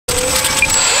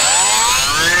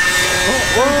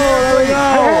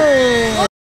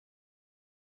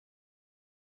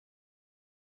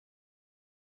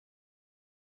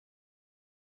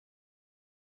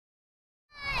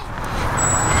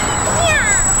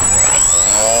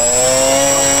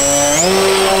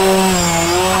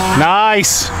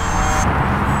Nice. Go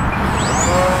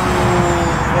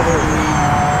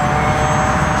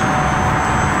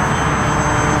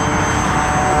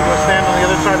stand on the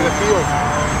other side of the field.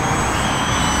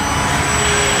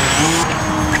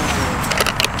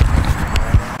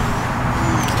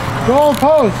 Goal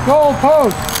post, goal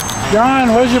post.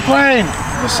 John, where's your plane?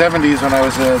 In the 70s, when I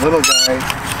was a little guy,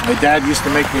 my dad used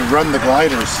to make me run the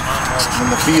gliders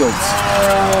in the fields.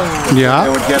 Yeah. I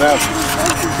would get up.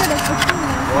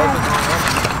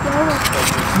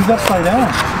 He's upside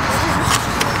down.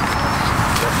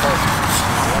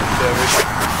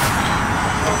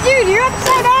 Dude, you're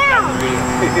upside down.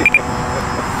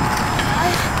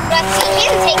 Let's see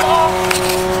him take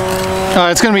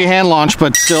off. It's going to be hand launch,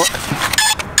 but still.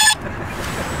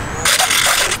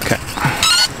 Okay.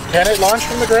 Can it launch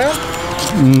from the ground?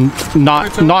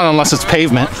 Not unless it's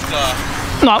pavement.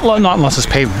 Not unless it's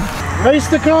pavement. Race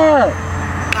the car.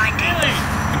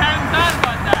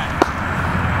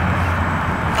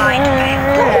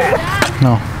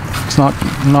 No, it's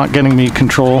not getting me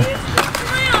control.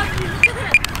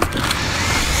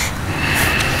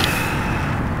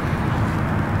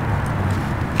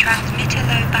 Transmitter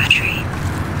low battery.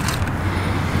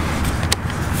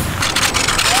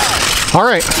 All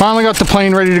right, finally got the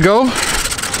plane ready to go.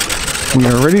 We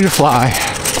are ready to fly.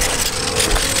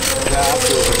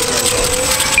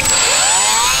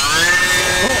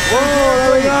 Whoa,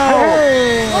 there we go.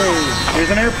 Hey.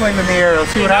 There's an airplane in the air.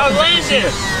 Let's see what happens.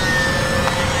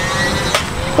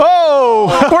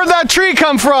 Oh, where'd that tree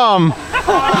come from?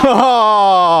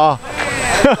 Oh.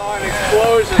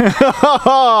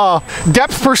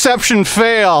 Depth perception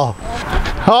fail.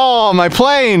 Oh, my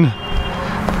plane.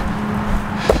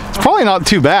 It's probably not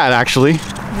too bad, actually.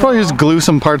 Probably just glue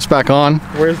some parts back on.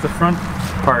 Where's the front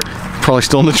part? Probably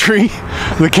still in the tree.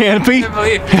 The canopy.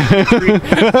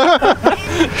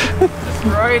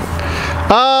 Destroyed?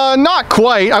 Not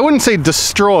quite. I wouldn't say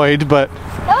destroyed, but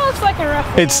That looks like a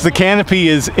rough. it's the canopy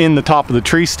is in the top of the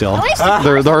tree still. At least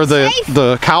Or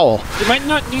the cowl. You might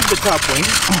not need the top wing.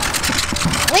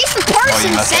 At least the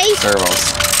person's safe.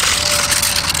 Servos.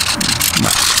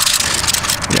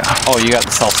 Yeah. Oh, you got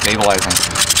the self-stabilizing.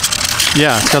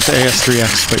 Yeah, it's got the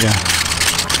AS3X, but yeah.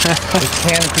 The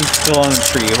canopy's still on the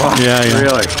tree. Yeah, yeah.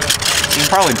 Really? You can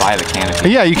probably buy the canopy.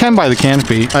 Yeah, you can buy the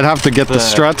canopy. I'd have to get the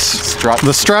struts.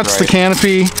 The struts, the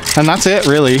canopy, and that's it,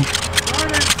 really.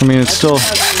 I mean, it's still...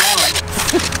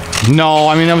 No,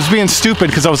 I mean, I was being stupid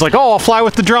because I was like, oh, I'll fly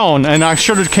with the drone, and I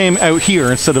should have came out here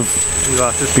instead of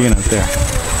being out there.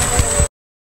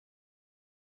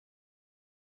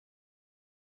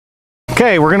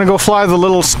 Okay, we're gonna go fly the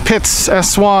little Pitts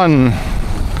S-1.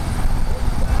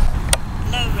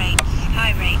 Low rates,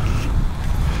 high rates.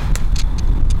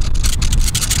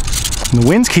 The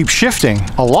winds keep shifting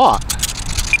a lot.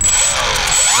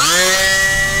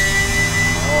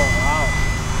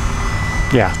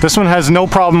 Yeah, this one has no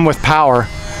problem with power.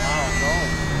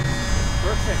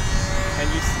 Perfect. And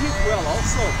you see it well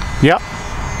also. Yep.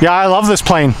 Yeah, I love this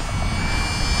plane.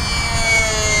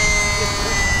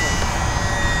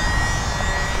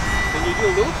 Can you do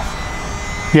loops?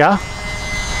 Yeah.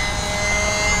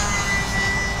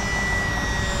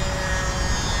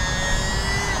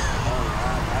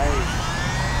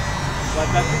 But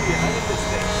that's really ahead of this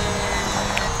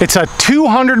thing. It's a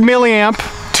 200 milliamp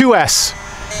 2S.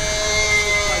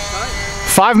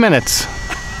 5 minutes.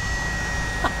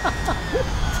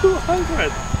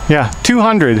 200. Yeah,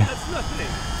 200. That's nothing.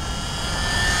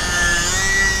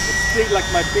 It's big like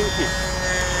my pinky.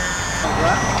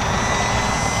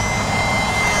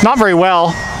 Not very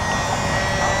well.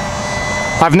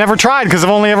 I've never tried because I've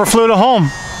only ever flew to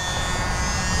home.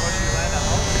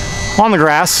 On the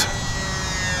grass.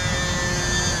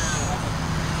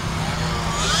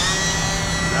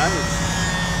 Nice.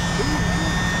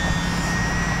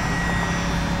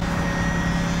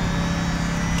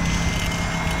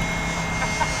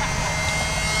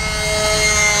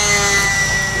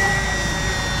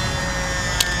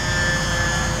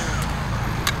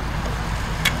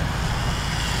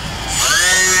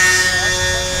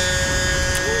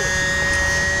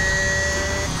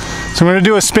 So I'm going to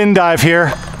do a spin dive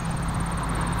here.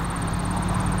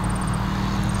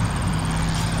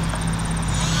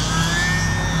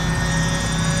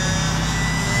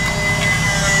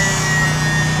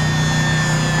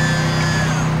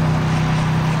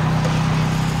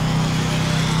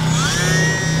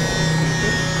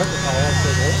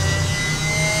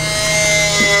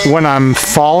 When I'm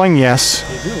falling, yes.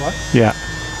 You do what? Yeah.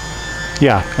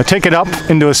 Yeah. I take it up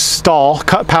into a stall,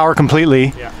 cut power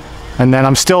completely, Yeah. and then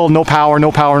I'm still no power,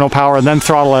 no power, no power, and then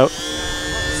throttle out.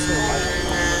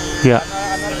 Yeah.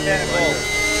 I'm not a fan of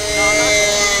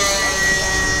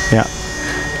Yeah.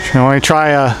 You want to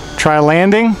try a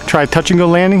landing? Try a touch and go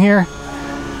landing here?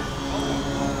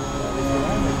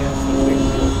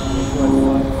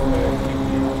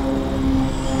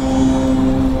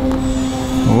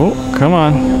 Oh, come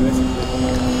on. You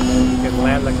can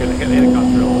land like a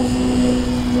helicopter almost.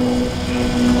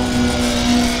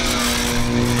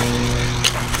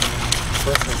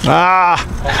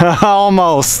 Ah,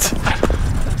 almost.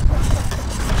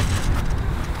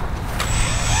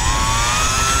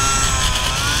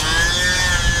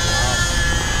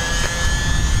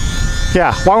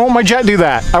 Yeah, why won't my jet do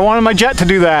that? I wanted my jet to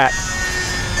do that.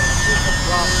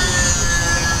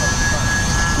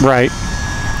 Right.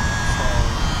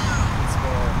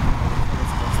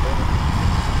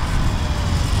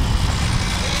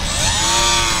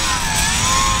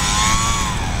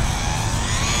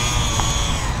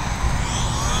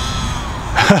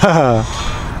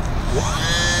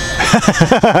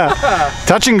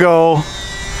 Touch and go.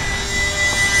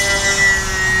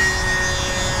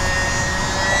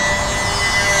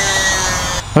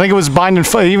 I think it was bind and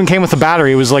fly. It even came with the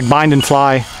battery. It was like bind and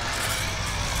fly.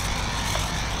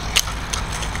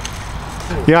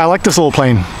 Yeah, I like this little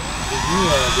plane.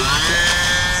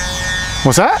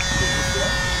 What's that?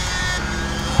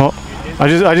 Oh, I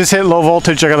just hit low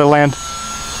voltage. I gotta land.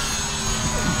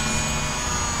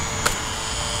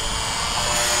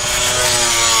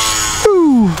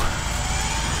 Ooh.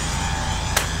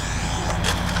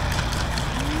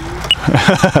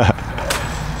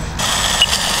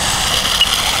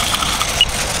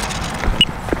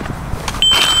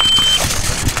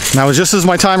 That was just as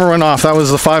my timer went off. That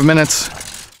was the 5 minutes.